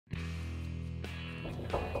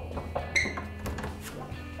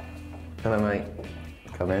Hello mate,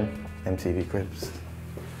 come in, MTV Cribs.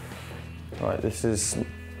 Right, this is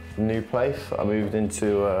a new place I moved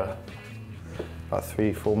into about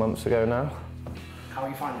 3-4 months ago now. How are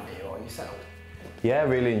you finding it here, or are you settled? Yeah,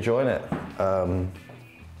 really enjoying it.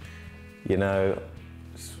 You know,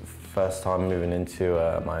 it's first time moving into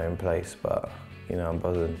my own place, but you know, I'm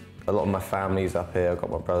buzzing. A lot of my family's up here, I've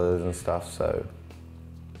got my brothers and stuff, so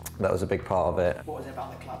that was a big part of it. What was it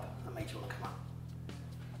about the club that made you want to come up?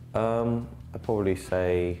 I'd probably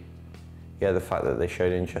say, yeah, the fact that they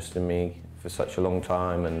showed interest in me for such a long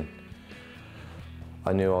time, and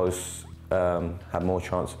I knew I was had more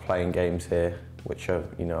chance of playing games here, which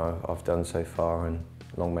I've done so far, and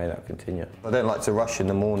long may that continue. I don't like to rush in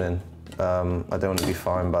the morning. I don't want to be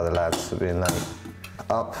fined by the lads for being late.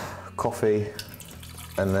 Up, coffee,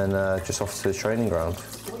 and then just off to the training ground.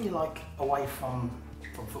 What do you like away from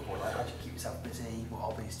football? Like, how do you keep yourself busy? What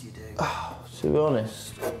hobbies do you do? To be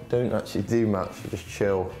honest, don't actually do much, I just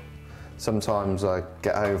chill. Sometimes I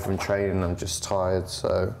get home from training and I'm just tired,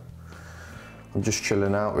 so I'm just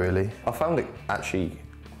chilling out really. I found it actually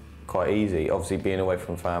quite easy. Obviously being away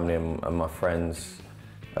from family and my friends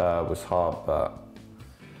was hard, but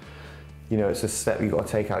you know, it's a step you've got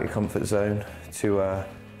to take out your comfort zone to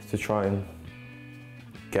try and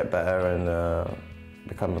get better and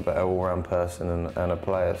become a better all-round person and a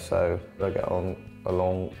player. So I get along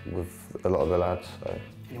with a lot of the lads. So.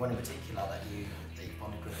 Anyone in particular that you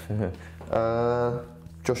bonded with?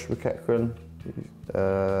 Josh McEachran,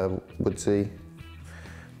 Woodsy,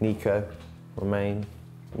 Nico, Romain.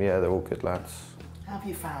 Yeah, they're all good lads. How have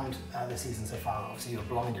you found the season so far? Obviously you're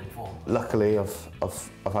blind in form. Luckily, I've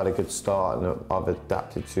had a good start and I've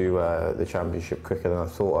adapted to the Championship quicker than I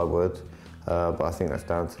thought I would. But I think that's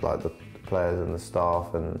down to like the players and the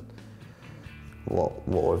staff and what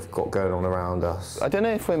we've got going on around us. I don't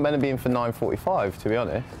know if we're meant to be in for 9:45, to be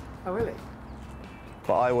honest. Oh really?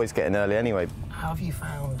 But I always get in early anyway. How have you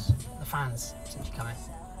found the fans since you come in?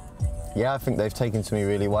 Yeah, I think they've taken to me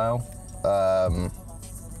really well.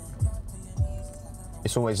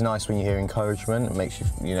 It's always nice when you hear encouragement. It makes you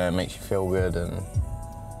feel good, and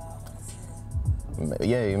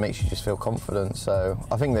yeah, it makes you just feel confident. So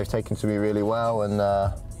I think they've taken to me really well, and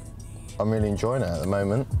I'm really enjoying it at the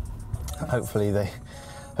moment. Hopefully they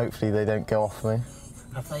don't go off me.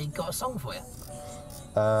 Have they got a song for you?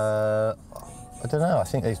 I don't know. I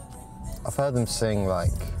think I've heard them sing my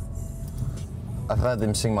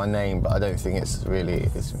name, but I don't think it's really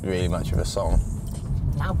much of a song.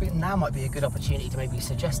 Now might be a good opportunity to maybe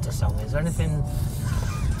suggest a song. Is there anything?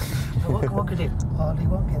 what could it? Ollie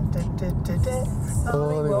Watkins.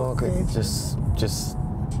 Ollie Watkins. Just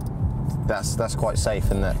that's quite safe,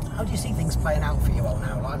 isn't it? How do you see things playing out for you all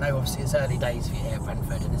now? Like, I know obviously it's early days for you here at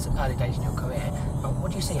Brentford, and it's early days in your career. But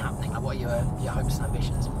what do you see happening? Like, what are your hopes and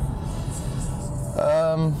ambitions?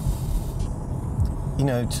 You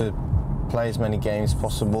know, to play as many games as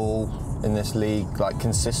possible in this league, like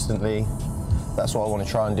consistently. That's what I want to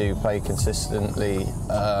try and do, play consistently,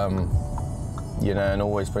 you know, and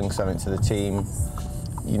always bring something to the team.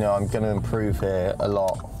 You know, I'm going to improve here a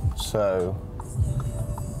lot, so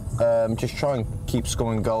just try and keep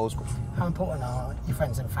scoring goals. How important are your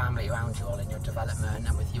friends and family around you all in your development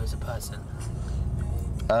and with you as a person?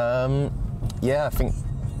 Yeah, I think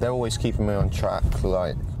they're always keeping me on track.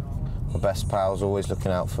 Like, my best pal's always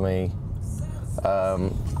looking out for me.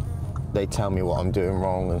 They tell me what I'm doing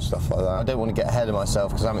wrong and stuff like that. I don't want to get ahead of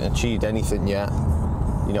myself because I haven't achieved anything yet.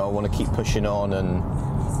 You know, I want to keep pushing on, and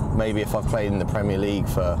maybe if I've played in the Premier League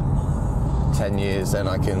for 10 years, then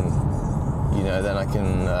I can, you know,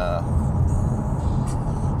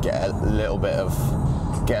 get a little bit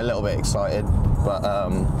excited. But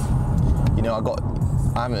you know,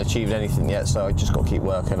 I haven't achieved anything yet, so I just got to keep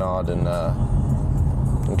working hard and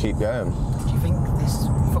keep going. Do you think this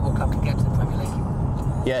football club can get to the Premier League?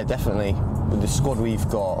 Yeah, definitely. With the squad we've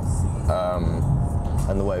got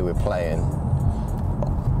and the way we're playing,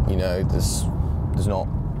 you know, there's not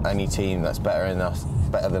any team that's better than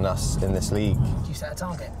us in this league. Did you set a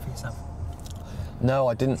target for yourself? No,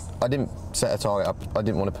 I didn't set a target. I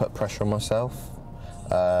didn't want to put pressure on myself.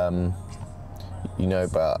 You know,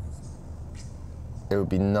 but it would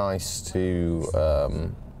be nice to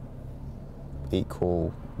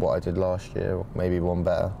equal what I did last year, or maybe one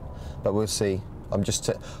better. But we'll see. I'm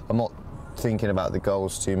not thinking about the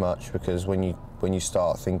goals too much, because when you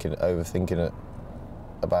start overthinking it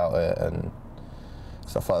about it and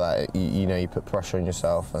stuff like that, you know, you put pressure on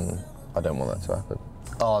yourself, and I don't want that to happen.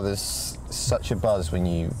 Oh, there's such a buzz when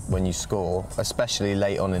you score, especially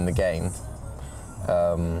late on in the game.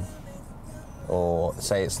 Or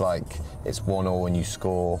say it's 1-0 when you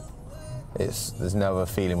score, there's no other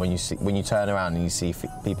feeling when you turn around and you see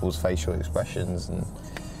people's facial expressions and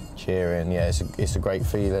cheering. Yeah, it's a great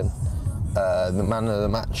feeling. The man of the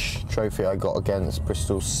match trophy I got against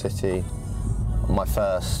Bristol City, my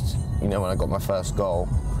first, when I got my first goal,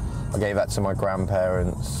 I gave that to my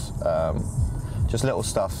grandparents. Just little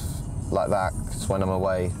stuff like that, because when I'm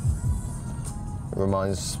away, it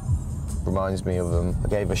reminds me of them. I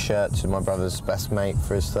gave a shirt to my brother's best mate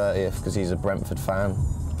for his 30th because he's a Brentford fan.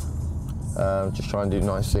 Just try and do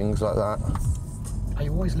nice things like that. Are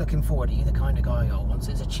you always looking forward? Are you the kind of guy, once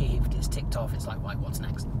it's achieved, it's ticked off, it's like, right, what's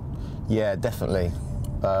next? Yeah, definitely.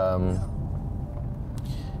 I've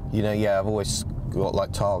always got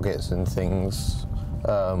like targets and things.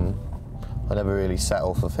 I never really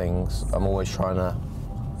settle for things. I'm always trying to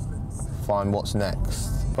find what's next.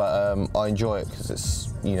 But I enjoy it because it's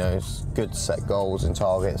good to set goals and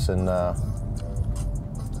targets, and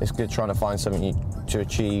it's good trying to find something to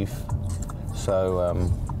achieve. So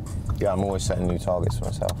I'm always setting new targets for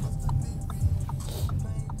myself.